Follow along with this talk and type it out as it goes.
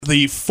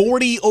the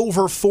 40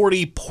 over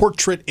 40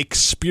 portrait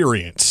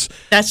experience.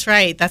 That's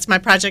right. That's my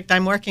project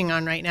I'm working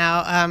on right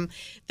now.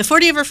 The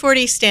 40 over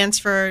 40 stands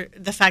for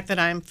the fact that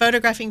I'm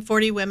photographing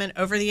 40 women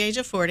over the age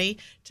of 40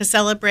 to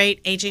celebrate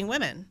aging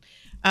women.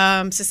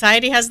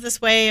 Society has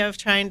this way of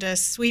trying to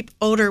sweep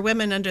older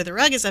women under the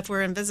rug as if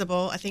we're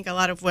invisible. I think a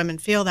lot of women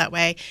feel that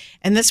way.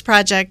 And this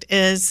project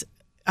is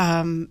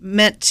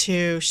meant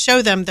to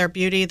show them their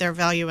beauty, their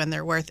value, and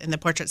their worth in the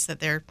portraits that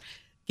they're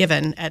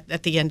given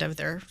at the end of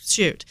their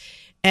shoot.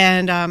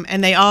 And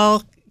they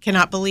all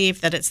cannot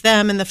believe that it's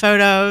them in the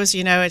photos.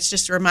 You know, it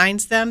just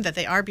reminds them that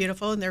they are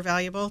beautiful and they're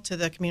valuable to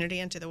the community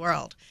and to the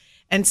world.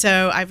 And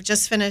so I've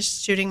just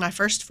finished shooting my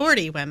first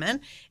 40 women.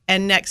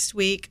 And next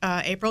week,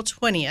 April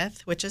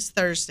 20th, which is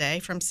Thursday,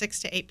 from 6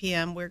 to 8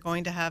 p.m., we're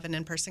going to have an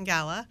in-person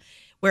gala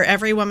where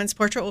every woman's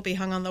portrait will be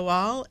hung on the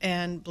wall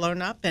and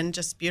blown up and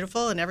just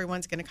beautiful. And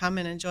everyone's going to come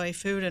and enjoy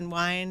food and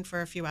wine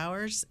for a few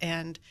hours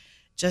and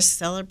just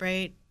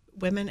celebrate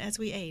women as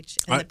we age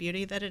and the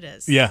beauty that it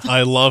is. Yeah,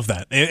 I love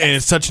that. And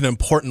it's such an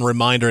important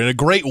reminder and a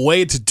great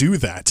way to do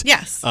that.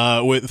 Yes.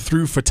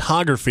 Through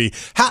photography.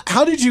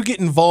 How did you get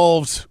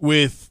involved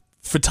with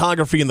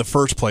photography in the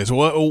first place?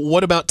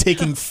 What about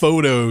taking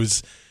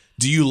photos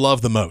do you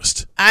love the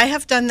most? I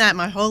have done that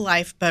my whole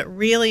life, but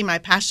really my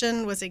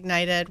passion was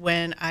ignited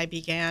when I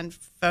began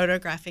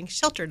photographing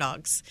shelter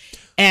dogs.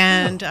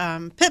 And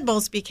pit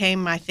bulls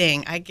became my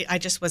thing. I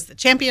just was the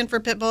champion for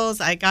pit bulls.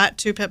 I got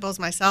 2 pit bulls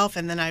myself,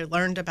 and then I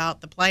learned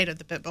about the plight of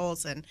the pit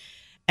bulls, and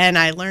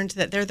I learned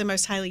that they're the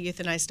most highly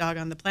euthanized dog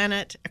on the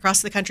planet.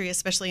 Across the country,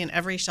 especially in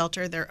every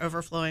shelter, they're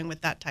overflowing with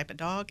that type of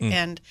dog.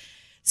 And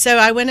so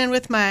I went in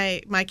with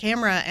my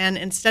camera, and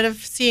instead of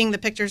seeing the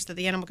pictures that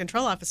the animal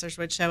control officers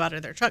would show out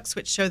of their trucks,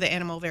 which show the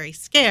animal very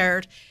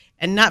scared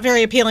and not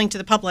very appealing to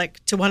the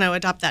public to want to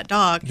adopt that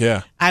dog,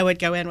 I would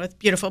go in with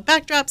beautiful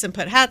backdrops and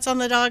put hats on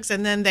the dogs,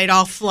 and then they'd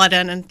all flood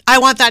in, and I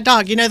want that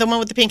dog, the one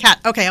with the pink hat.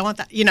 Okay, I want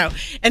that,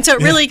 And so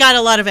it really got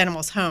a lot of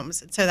animals'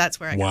 homes, and so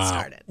that's where I got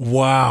started.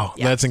 Wow,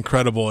 that's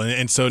incredible.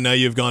 And so now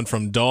you've gone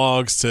from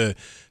dogs to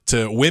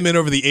women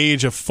over the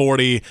age of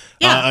 40.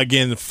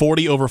 Again,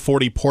 40 over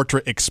 40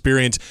 portrait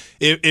experience.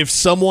 If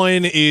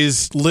someone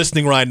is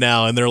listening right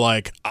now and they're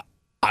like,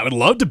 I would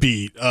love to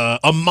be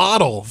a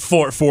model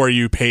for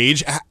you,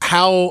 Paige,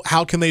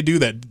 how can they do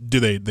that? Do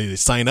they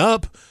sign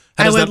up?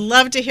 I would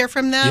love to hear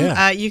from them.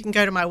 Yeah. You can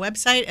go to my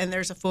website, and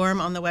there's a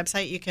form on the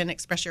website. You can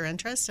express your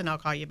interest, and I'll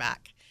call you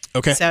back.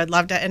 Okay. So I'd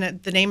love to.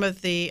 And the name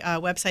of the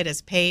website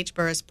is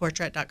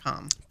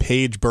PaigeBurrisPortrait.com.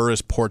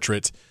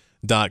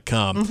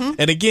 PaigeBurrisPortrait.com.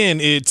 And again,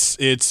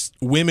 it's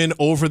women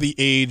over the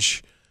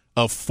age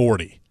of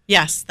 40.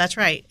 Yes, that's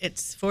right.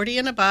 It's 40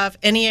 and above,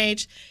 any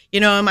age.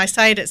 On my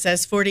site it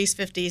says 40s,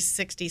 50s,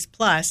 60s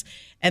plus,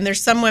 and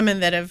there's some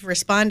women that have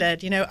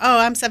responded, oh,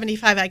 I'm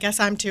 75, I guess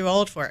I'm too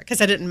old for it, because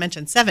I didn't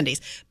mention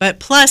 70s. But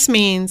plus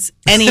means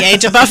any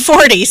age above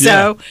 40,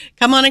 so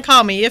come on and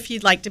call me if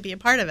you'd like to be a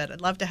part of it.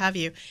 I'd love to have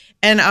you.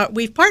 And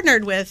we've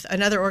partnered with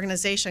another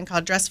organization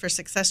called Dress for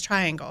Success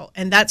Triangle,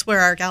 and that's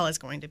where our gala is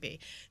going to be.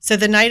 So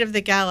the night of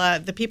the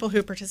gala, the people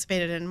who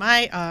participated in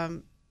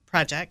my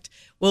project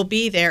will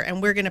be there,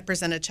 and we're going to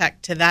present a check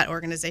to that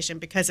organization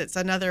because it's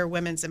another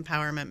women's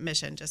empowerment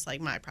mission, just like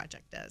my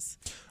project is.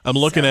 I'm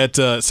looking at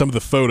some of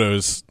the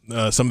photos,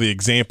 some of the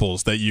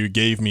examples that you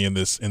gave me in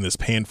this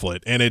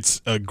pamphlet, and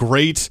it's a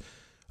great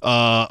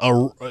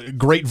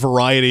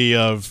variety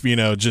of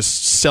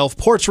just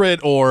self-portrait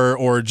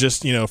or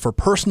just for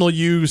personal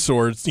use,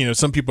 or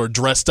some people are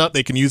dressed up,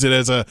 they can use it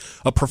as a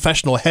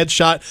professional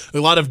headshot.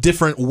 A lot of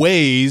different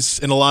ways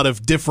and a lot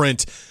of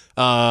different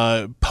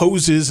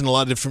poses and a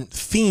lot of different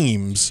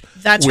themes.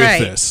 That's with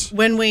right. This.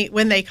 When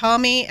they call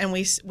me and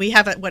we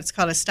have what's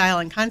called a style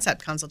and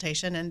concept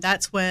consultation, and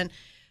that's when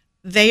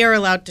they are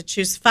allowed to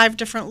choose 5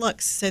 different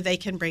looks. So they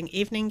can bring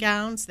evening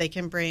gowns, they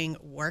can bring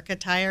work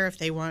attire if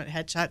they want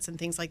headshots and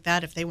things like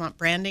that. If they want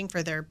branding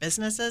for their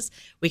businesses,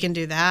 we can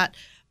do that.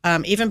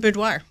 Even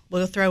boudoir.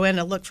 We'll throw in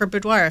a look for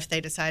boudoir if they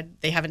decide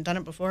they haven't done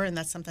it before and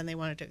that's something they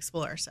wanted to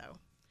explore. So,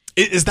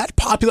 is that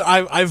popular?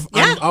 I've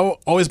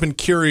always been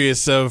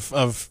curious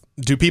of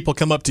do people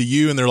come up to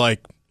you and they're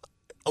like,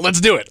 let's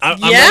do it?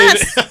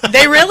 Yes,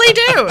 they really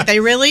do. They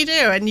really do.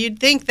 And you'd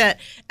think that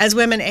as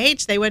women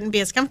age, they wouldn't be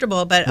as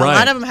comfortable, but a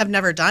lot of them have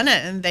never done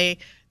it, and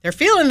they're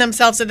feeling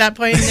themselves at that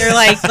point, and they're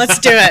like, let's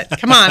do it.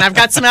 Come on, I've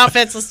got some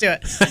outfits. Let's do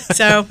it.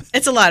 So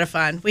it's a lot of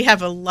fun. We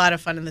have a lot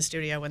of fun in the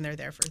studio when they're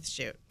there for the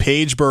shoot.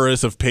 Paige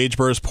Burris of Paige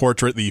Burris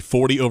Portrait, the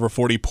 40 over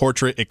 40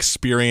 portrait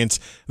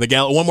experience. The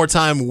gala, one more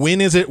time, when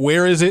is it?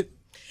 Where is it?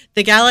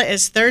 The gala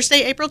is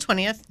Thursday, April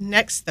 20th,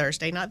 next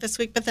Thursday, not this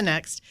week, but the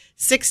next,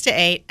 6 to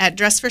 8 at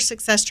Dress for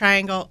Success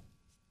Triangle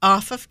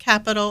off of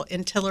Capitol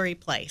in Tillery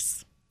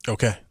Place.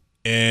 Okay.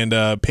 And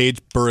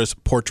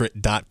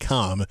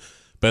PaigeBurrisPortrait.com.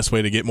 Best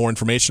way to get more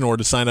information or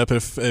to sign up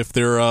if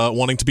they're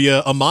wanting to be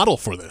a model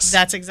for this.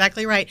 That's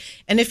exactly right.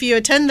 And if you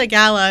attend the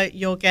gala,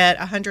 you'll get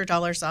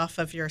 $100 off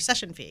of your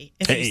session fee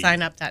if you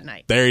sign up that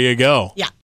night. There you go. Yeah.